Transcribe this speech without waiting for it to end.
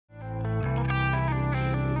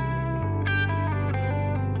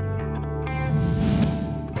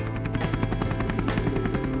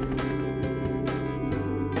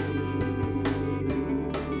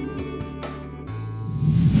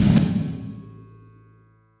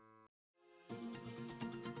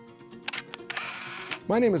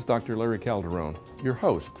My name is Dr. Larry Calderon, your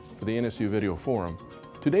host for the NSU Video Forum.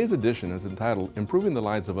 Today's edition is entitled Improving the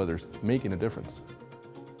Lives of Others, Making a Difference.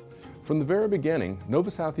 From the very beginning, Nova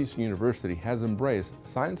Southeastern University has embraced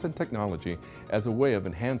science and technology as a way of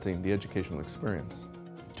enhancing the educational experience.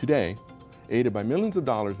 Today, aided by millions of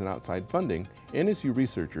dollars in outside funding, NSU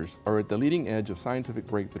researchers are at the leading edge of scientific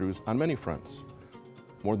breakthroughs on many fronts.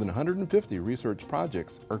 More than 150 research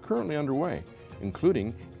projects are currently underway,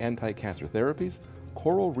 including anti-cancer therapies,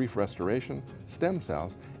 coral reef restoration, stem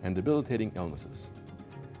cells, and debilitating illnesses.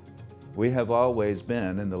 We have always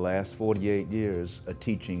been, in the last 48 years, a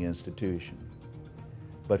teaching institution.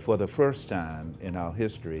 But for the first time in our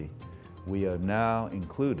history, we have now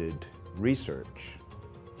included research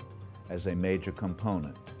as a major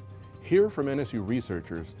component. Hear from NSU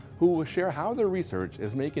researchers who will share how their research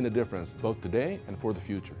is making a difference both today and for the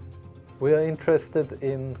future. We are interested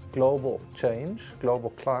in global change,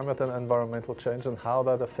 global climate and environmental change, and how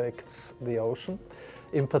that affects the ocean.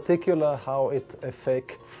 In particular, how it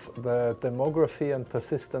affects the demography and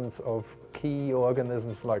persistence of key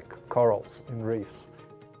organisms like corals in reefs.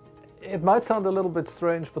 It might sound a little bit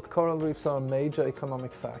strange, but coral reefs are a major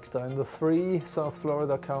economic factor. In the 3 South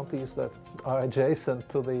Florida counties that are adjacent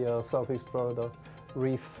to the Southeast Florida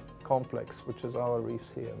reef complex, which is our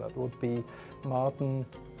reefs here, that would be Martin,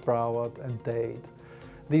 Broward and Dade.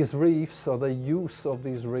 These reefs, or the use of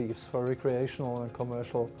these reefs for recreational and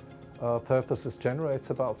commercial purposes, generates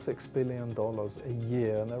about $6 billion a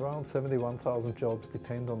year, and around 71,000 jobs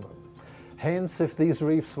depend on them. Hence, if these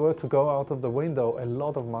reefs were to go out of the window, a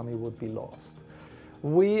lot of money would be lost.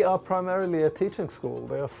 We are primarily a teaching school,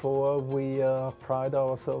 therefore we pride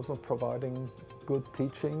ourselves on providing good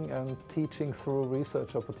teaching and teaching through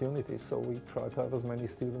research opportunities, so we try to have as many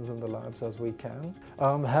students in the labs as we can.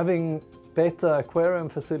 Having better aquarium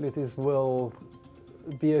facilities will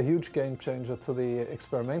be a huge game changer to the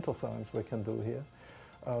experimental science we can do here.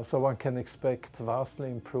 So one can expect vastly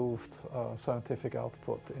improved scientific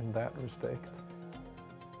output in that respect.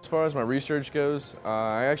 As far as my research goes,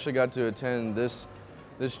 I actually got to attend this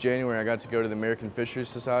January. I got to go to the American Fisheries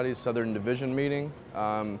Society's Southern Division meeting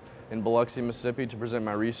in Biloxi, Mississippi, to present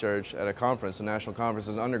my research at a conference, a national conference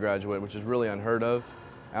as an undergraduate, which is really unheard of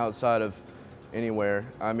outside of anywhere.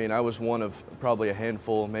 I mean, I was one of probably a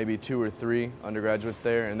handful, maybe 2 or 3 undergraduates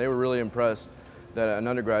there, and they were really impressed that an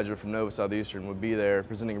undergraduate from Nova Southeastern would be there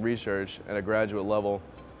presenting research at a graduate level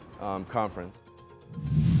conference.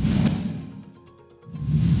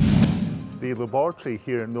 The laboratory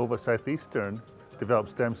here at Nova Southeastern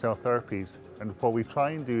develops stem cell therapies, and what we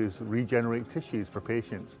try and do is regenerate tissues for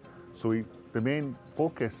patients. So the main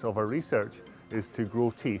focus of our research is to grow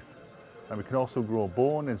teeth, and we can also grow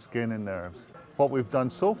bone and skin and nerves. What we've done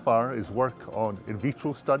so far is work on in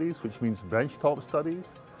vitro studies, which means benchtop studies,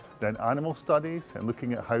 then animal studies, and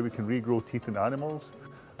looking at how we can regrow teeth in animals,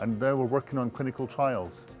 and now we're working on clinical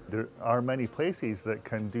trials. There are many places that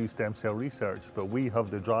can do stem cell research, but we have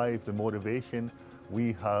the drive, the motivation,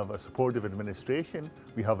 we have a supportive administration,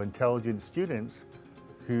 we have intelligent students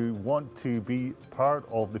who want to be part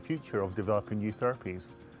of the future of developing new therapies.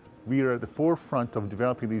 We are at the forefront of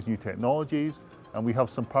developing these new technologies, and we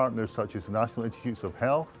have some partners such as the National Institutes of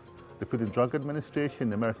Health, the Food and Drug Administration,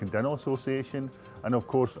 the American Dental Association, and of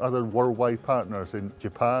course other worldwide partners in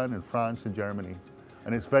Japan and France and Germany.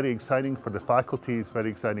 And it's very exciting for the faculty, it's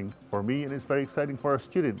very exciting for me, and it's very exciting for our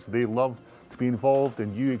students. They love to be involved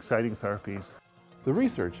in new exciting therapies. The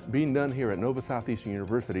research being done here at Nova Southeastern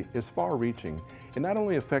University is far-reaching. It not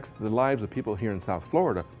only affects the lives of people here in South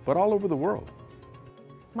Florida, but all over the world.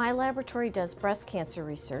 My laboratory does breast cancer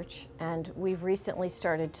research, and we've recently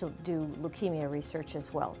started to do leukemia research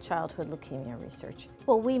as well, childhood leukemia research.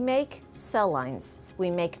 Well, we make cell lines.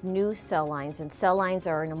 We make new cell lines, and cell lines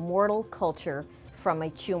are an immortal culture from a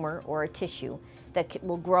tumor or a tissue that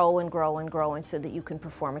will grow and grow and grow, and so that you can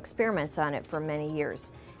perform experiments on it for many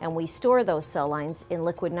years. And we store those cell lines in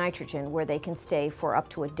liquid nitrogen where they can stay for up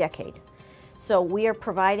to a decade. So we are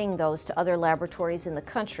providing those to other laboratories in the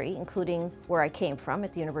country, including where I came from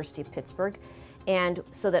at the University of Pittsburgh, and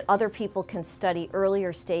so that other people can study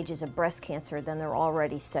earlier stages of breast cancer than they're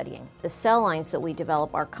already studying. The cell lines that we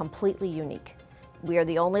develop are completely unique. We are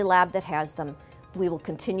the only lab that has them. We will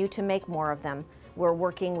continue to make more of them. We're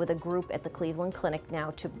working with a group at the Cleveland Clinic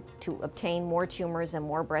now to obtain more tumors and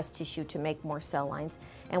more breast tissue to make more cell lines.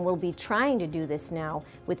 And we'll be trying to do this now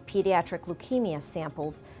with pediatric leukemia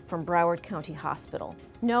samples from Broward County Hospital.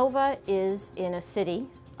 Nova is in a city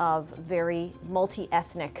of very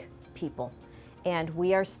multi-ethnic people, and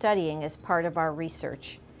we are studying as part of our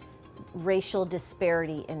research racial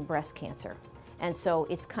disparity in breast cancer. And so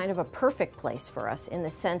it's kind of a perfect place for us in the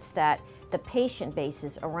sense that the patient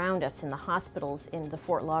bases around us in the hospitals in the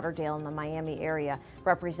Fort Lauderdale and the Miami area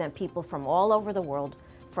represent people from all over the world,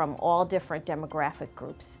 from all different demographic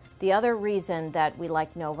groups. The other reason that we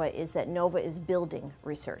like NOVA is that NOVA is building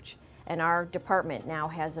research. And our department now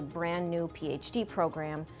has a brand new PhD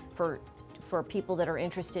program for people that are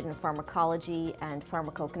interested in pharmacology and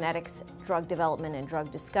pharmacokinetics, drug development and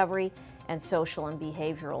drug discovery, and social and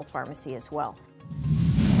behavioral pharmacy as well.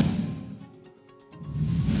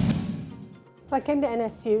 I came to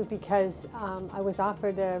NSU because I was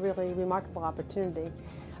offered a really remarkable opportunity.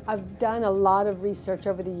 I've done a lot of research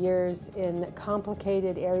over the years in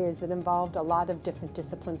complicated areas that involved a lot of different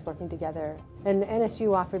disciplines working together. And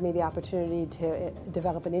NSU offered me the opportunity to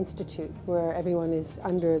develop an institute where everyone is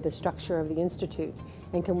under the structure of the institute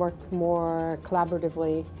and can work more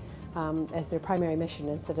collaboratively as their primary mission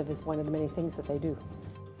instead of as one of the many things that they do.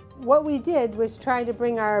 What we did was try to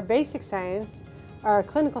bring our basic science, our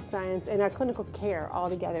clinical science, and our clinical care all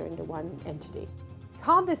together into one entity.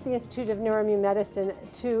 Called this the Institute of Neuroimmune Medicine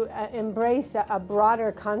to embrace a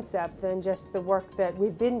broader concept than just the work that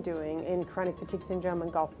we've been doing in chronic fatigue syndrome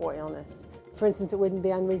and Gulf War illness. For instance, it wouldn't be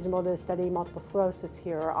unreasonable to study multiple sclerosis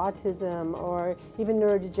here, or autism, or even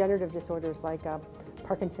neurodegenerative disorders like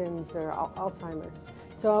Parkinson's or Alzheimer's.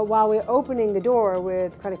 So while we're opening the door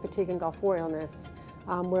with chronic fatigue and Gulf War illness,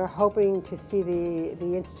 we're hoping to see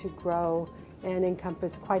the Institute grow and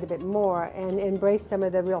encompass quite a bit more and embrace some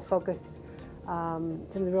of the real focus, some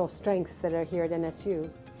of the real strengths that are here at NSU.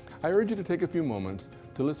 I urge you to take a few moments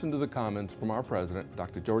to listen to the comments from our president,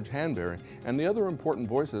 Dr. George Hanberry, and the other important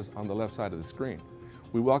voices on the left side of the screen.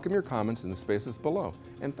 We welcome your comments in the spaces below,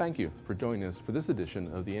 and thank you for joining us for this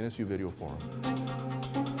edition of the NSU Video Forum.